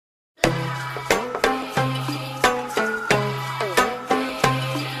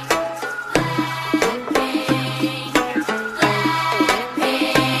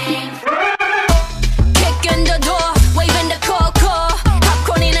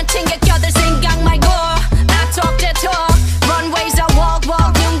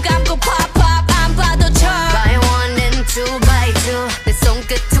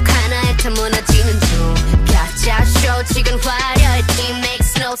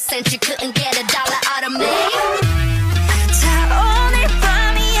cent, you couldn't get a dollar out of me. 자 오늘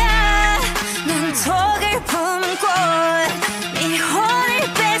밤이야 난 독을 품고 네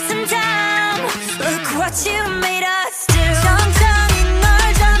혼을 뺏은 다음 Look what you made us do. 천천히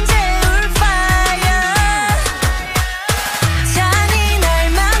널 잠재울 fire 잔인할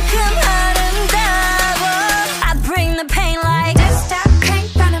만큼 아름다워 I bring the pain like this that pink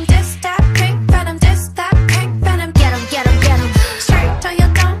venom, this that pink venom, this that pink venom. Get 'em, get 'em, get 'em. Straight till you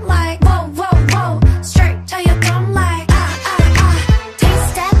don't like, whoa, whoa, whoa. Straight till you don't like,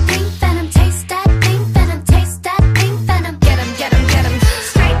 Taste that pink venom, taste that pink venom, taste that pink venom. Get 'em, get 'em, get 'em.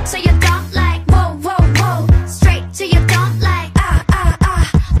 Straight till you don't like, whoa, whoa, whoa. Straight till you don't like,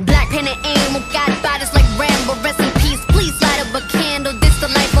 Blackpink and aim, got bodies like Rambo. Rest in peace, please light up a candle. This the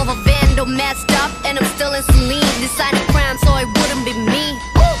life of a vandal, messed up, and I'm still in saline. Deciding crime, so it wouldn't be me.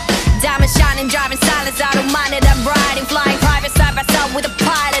 Diamond shining, driving silence, I don't mind it. I'm riding, flying private side by side with a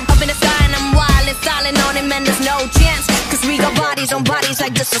pilot. Up in the sky and I'm wild and silent on him, and there's no chance. Cause we got bodies on bodies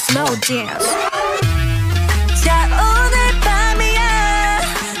like this is slow dance. 자 오늘 밤이야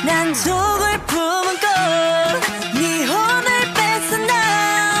난 독을 품은 꽃네 혼을 뺏은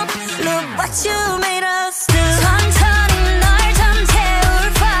now Look what you